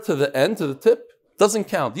atara to the end, to the tip, doesn't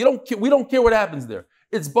count. We don't care what happens there.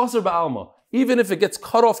 It's basar ba'alma. Even if it gets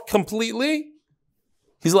cut off completely,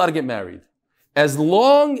 he's allowed to get married. As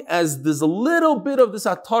long as there's a little bit of this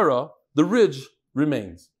atara, the ridge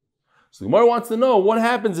remains. So the Gemara wants to know what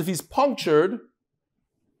happens if he's punctured.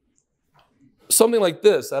 Something like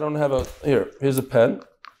this. I don't have here's a pen.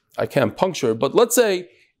 I can't puncture, but let's say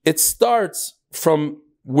it starts from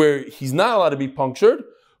where he's not allowed to be punctured,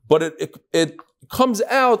 but it comes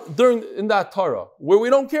out in that Torah, where we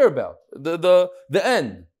don't care about, the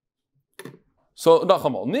end. So,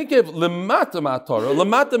 Nikev lemata ma'Torah.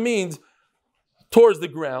 Lemata means towards the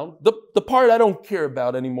ground. The part I don't care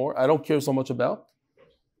about anymore, I don't care so much about.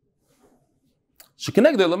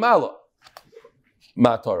 Shekenegde lemala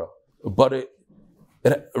ma'Torah. But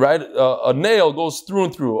a nail goes through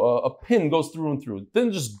and through, a pin goes through and through. It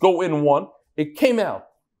didn't just go in one, it came out.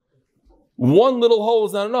 One little hole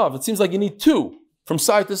is not enough. It seems like you need two from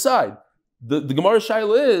side to side. The Gemara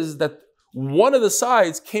Shaila is that one of the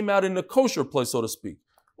sides came out in a kosher place, so to speak.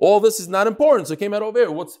 All this is not important, so it came out over here.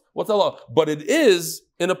 What's Allah? But it is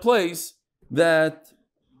in a place that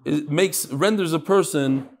renders a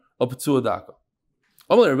person a Petzua Daka.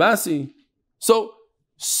 So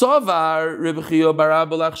Savar Rebechia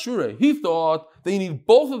Barabelach. He thought that you need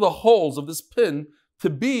both of the holes of this pin to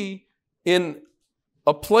be in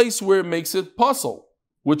a place where it makes it puzzle,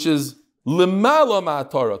 which is limala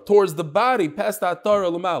ma'atara, towards the body, past the atara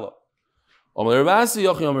limala.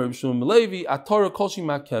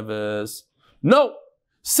 No,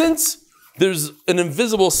 since there's an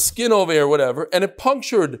invisible skin over here, whatever, and it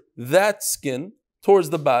punctured that skin towards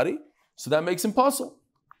the body, so that makes him puzzle.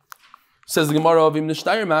 Says the Gemara of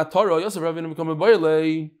Imnishtayr ma'atara, Yosef Ravina become a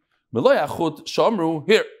boyle, meloyachut shamru.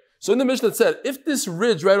 Here, so in the Mishnah it said, if this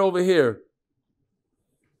ridge right over here,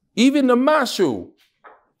 even the mashu,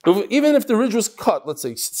 even if the ridge was cut, let's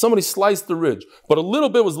say somebody sliced the ridge, but a little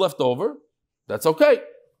bit was left over, that's okay.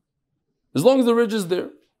 As long as the ridge is there.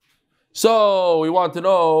 So we want to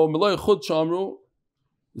know, Meloy Chud Shamru,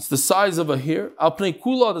 it's the size of a hair. Alpnei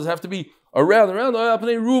Kula, does it have to be around, or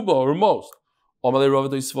Alpnei Ruba, or most? Omalei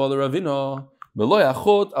Ravado Yisvala Ravina, Meloy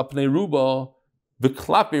Achot, Alpnei Ruba,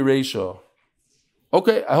 V'klapi Reisha.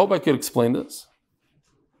 Okay, I hope I could explain this.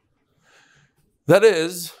 That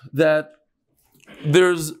is, that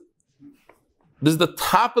there's the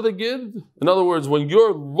top of the gid. In other words, when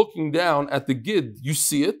you're looking down at the gid, you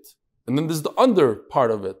see it. And then there's the under part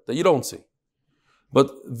of it that you don't see.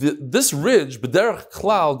 But this ridge, B'derech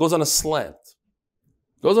Klal, goes on a slant.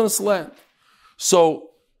 So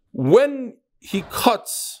when he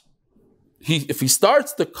cuts, if he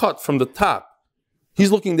starts to cut from the top,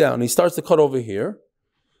 he's looking down. He starts to cut over here.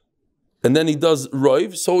 And then he does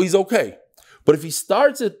roiv, so he's okay. But if he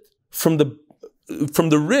starts it from the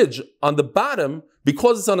ridge on the bottom,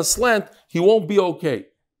 because it's on a slant, he won't be okay.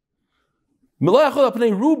 It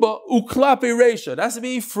has to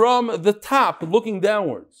be from the top, looking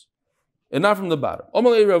downwards, and not from the bottom.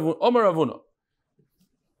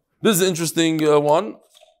 This is an interesting one.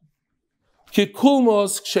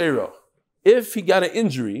 Kikulmos kshero. If he got an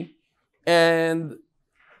injury and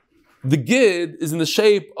the gid is in the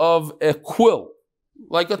shape of a quill,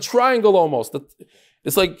 like a triangle almost.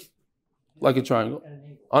 It's like a triangle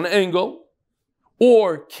on an angle,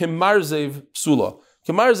 or kemarzev psula.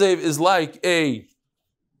 Kemarzev is like a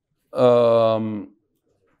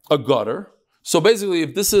gutter. So basically,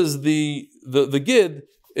 if this is the gid,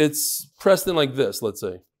 it's pressed in like this. Let's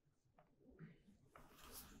say.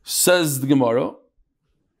 Says the Gemara.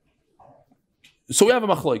 So we have a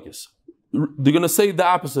machlokes. They're going to say the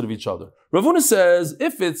opposite of each other. Rav Huna says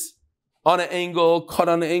if it's on an angle, cut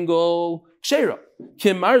on an angle, kshera,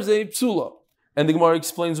 kemarzev psula. And the Gemara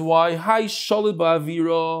explains why. Hai shalid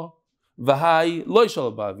ba'avira, v'hai loy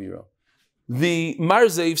shalid ba'avira. The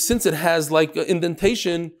marzev, since it has like an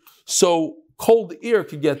indentation, so cold air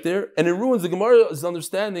could get there, and it ruins the Gemara's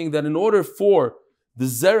understanding that in order for the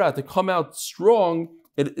zera to come out strong,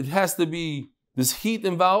 it has to be this heat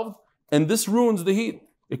involved, and this ruins the heat.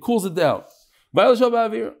 It cools it down.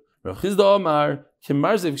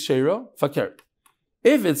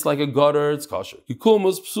 If it's like a gutter, it's kosher.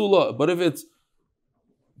 But if it's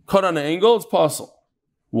cut on an angle, it's possible.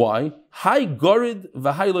 Why? High garid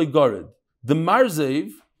v'high loy garid. The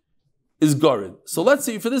marzev is garid. So let's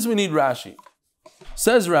see, for this we need Rashi.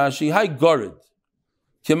 Says Rashi, high garid.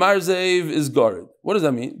 Kemarzev is garid. What does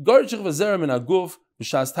that mean? Garid shich v'zera min aguf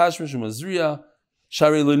b'shas tashmish u'mazriya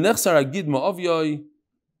shari lo nechsar agid ma'avyoy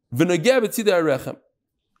v'nageh b'tzidei harechem.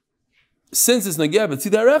 Since it's nageh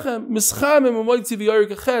b'tzidei harechem, mischamim u'moitzi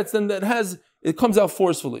v'yorik achetz, then it comes out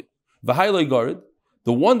forcefully. V'high loy garid.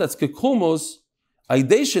 The one that's kekulmos,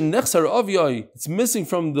 aideshin nechsar avyoy, it's missing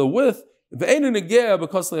from the width. It's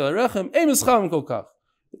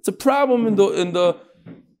a problem in the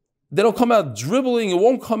they don't come out dribbling, it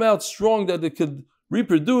won't come out strong that it could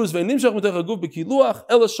reproduce.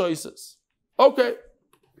 Okay.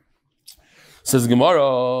 Says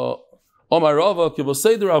Gemara, I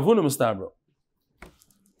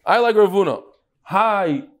like Ravuna.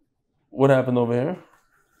 Hi. What happened over here?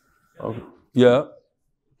 Okay. Yeah.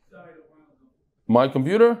 My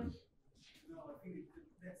computer?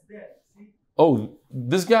 Oh,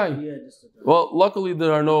 this guy? Yeah, well, luckily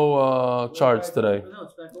there are no charts today. No,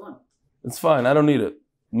 it's back on. It's fine. I don't need it.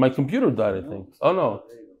 My computer died, I think. Oh, no.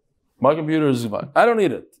 My computer is fine. I don't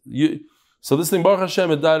need it. So this thing, Baruch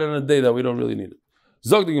Hashem, it died on a day that we don't really need it.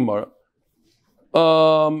 Zog the Gemara.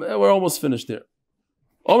 We're almost finished here.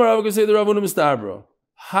 Omer Rava can say the Ravuna Mistabra.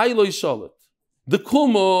 Hai lo yishalit. The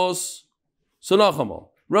kulmos, sonachamo.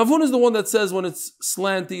 Ravuna is the one that says when it's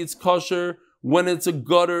slanty, it's kosher. When it's a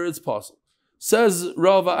gutter, it's possible. Says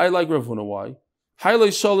Rava, I like Rav Huna. Why?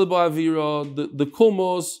 The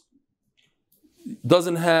kulmos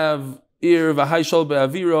doesn't have ear, but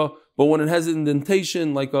when it has an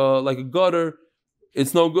indentation like a gutter,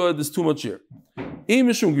 it's no good. There's too much ear. And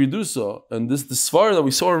this svara that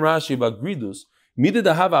we saw in Rashi about gridus,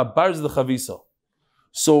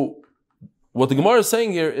 so what the Gemara is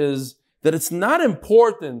saying here is that it's not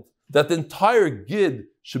important that the entire gid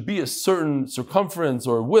should be a certain circumference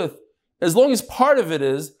or width. As long as part of it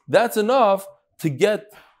is, that's enough to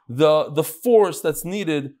get the force that's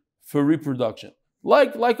needed for reproduction.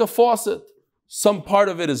 Like a faucet. Some part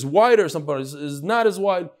of it is wider, some part is not as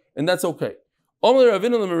wide, and that's okay. We pass on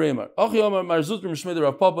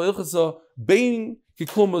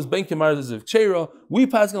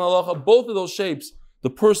halacha, both of those shapes,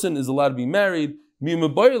 the person is allowed to be married.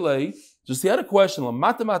 Just he had a question.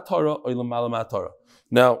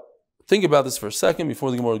 Now, think about this for a second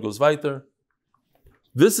before the Gemara goes weiter.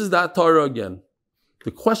 This is that Torah again.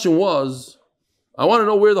 The question was, I want to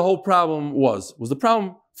know where the whole problem was. Was the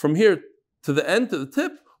problem from here to the end, to the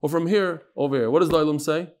tip, or from here over here? What does the Olam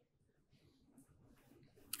say?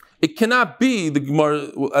 It cannot be, the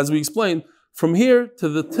Gemara, as we explained, from here to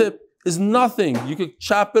the tip is nothing. You could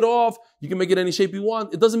chop it off, you can make it any shape you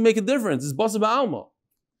want. It doesn't make a difference. It's basa ba'alma.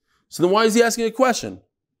 So then why is he asking a question?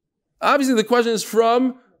 Obviously the question is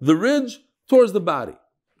from the ridge towards the body.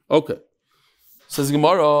 Okay. Says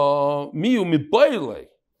Gemara, miyu mibayle.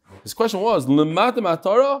 His question was, lemata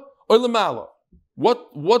ma'Torah or lemala?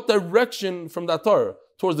 What direction from that Torah?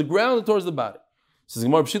 Towards the ground or towards the body? Says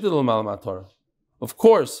Gemara, pshita lemala ma'Torah. Of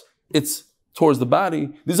course, it's towards the body.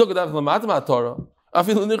 Even if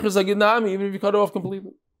you cut it off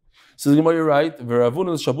completely. Says Gemara, you're right. Very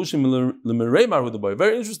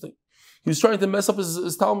interesting. He was trying to mess up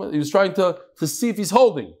his Talmud. He was trying to see if he's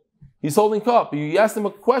holding. He's holding cup. You asked him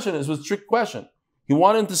a question. It was a trick question. He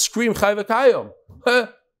wanted him to scream Chai v'Kayom.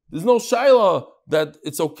 There's no shaila that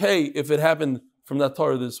it's okay if it happened from that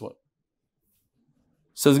Torah this way.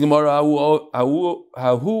 Says Gemara, Hahu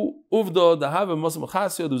Uvda Dahava Masam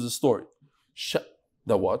Chasya. There's a story.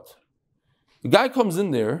 That what? The guy comes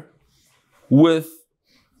in there with,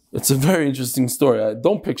 it's a very interesting story.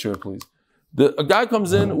 Don't picture it, please. A guy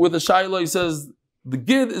comes in with a shayla. He says, the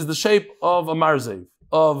gid is the shape of a marzev,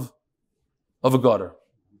 of a gutter.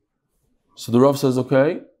 So the Rav says,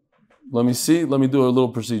 okay, let me see. Let me do a little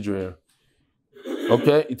procedure here.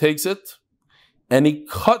 Okay, he takes it and he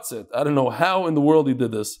cuts it. I don't know how in the world he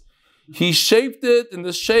did this. He shaped it in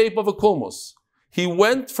the shape of a kulmus. He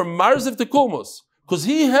went from marzev to kulmus because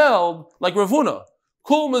he held like Rav Huna.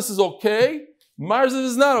 Kulmus is okay, marzev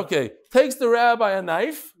is not okay. Takes the rabbi a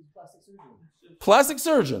knife. Plastic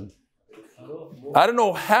surgeon. I don't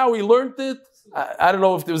know how he learned it. I don't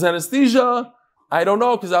know if there was anesthesia. I don't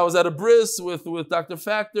know because I was at a bris with Dr.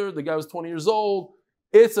 Factor. The guy was 20 years old.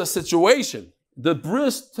 It's a situation. The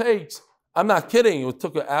bris takes, I'm not kidding, it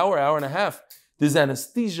took an hour and a half. There's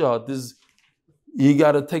anesthesia. You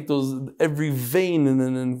got to take those, every vein,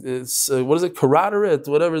 and it's, what is it, carotid,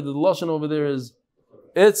 whatever the lashon over there is.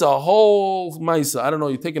 It's a whole maisa. I don't know,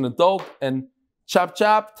 you take an adult and chop,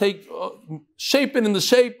 take, shape it in the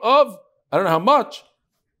shape of, I don't know how much,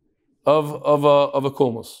 of a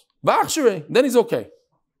kulmus. Then he's okay.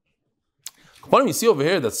 You see over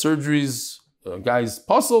here that surgeries, guy's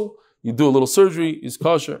puzzle, you do a little surgery, he's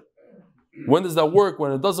kosher. When does that work?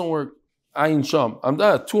 When it doesn't work, ayin sham. I'm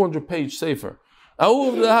that 200-page sefer. There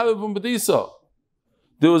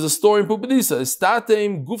was a story in Pumbedisa.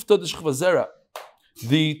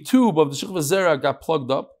 The tube of the shechva zera got plugged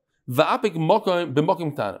up.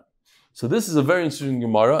 So this is a very interesting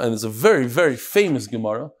Gemara, and it's a very, very famous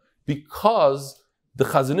Gemara, because the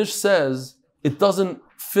Chazon Ish says it doesn't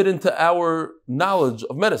fit into our knowledge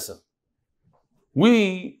of medicine.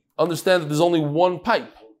 We understand that there's only one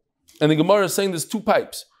pipe, and the Gemara is saying there's two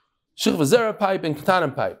pipes, shechva zera pipe and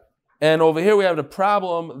katanim pipe. And over here we have the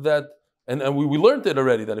problem that, and we learned it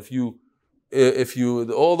already, that if you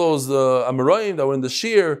all those Amoraim that were in the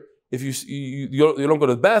shear, if you don't go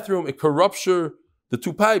to the bathroom, it corrupts the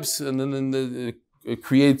two pipes, and then it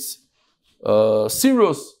creates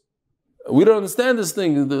cirrus. We don't understand this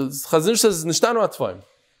thing. The Chazon Ish says nishtanu atfayim.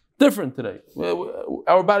 Different today.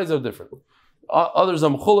 Our bodies are different. Others are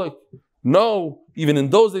mechulek. No, even in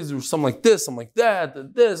those days there was something like this, something like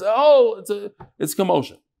that, this. Oh, it's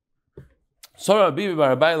commotion. So Rabbi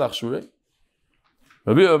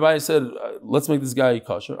Abai said, let's make this guy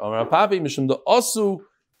kosher. Rav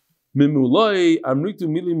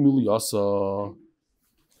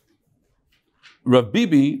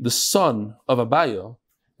Bibi, the son of Abaya,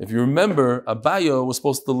 if you remember, Abaya was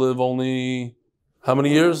supposed to live only how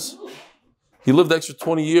many years? He lived extra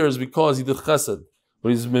 20 years because he did chesed. But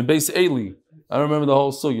he's been based Eli. I don't remember the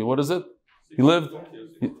whole sugya. What is it?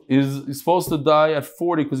 He's supposed to die at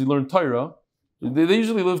 40 because he learned Torah. They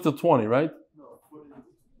usually live to 20, right?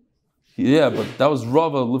 Yeah, but that was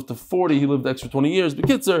Rava, lived to 40, he lived extra 20 years. But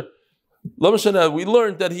Kitzer, we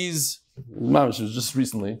learned that he's, Mamish, it was just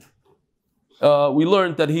recently, we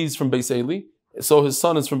learned that he's from Beis Eli, so his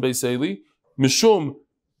son is from Beis Eli. Mishum,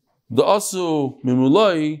 the Asu,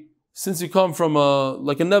 Mimulai, since you come from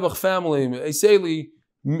like a Nebuch family, Beis Eli,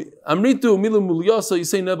 Amritu, Milu Mulyasa, you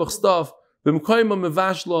say Nebuch stuff, Bimkoima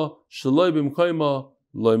Mevashla, Shaloi Bimkoima,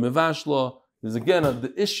 Loi Mevashla. There's again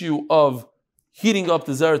the issue of heating up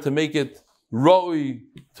the zera to make it roi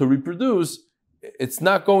to reproduce. It's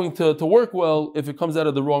not going to work well if it comes out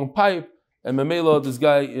of the wrong pipe. And Memela, this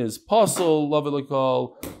guy is pasul, love it like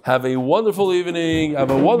all. Have a wonderful evening,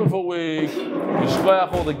 have a wonderful week.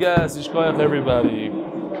 Yishkoyach all the guests, Yishkoyach everybody.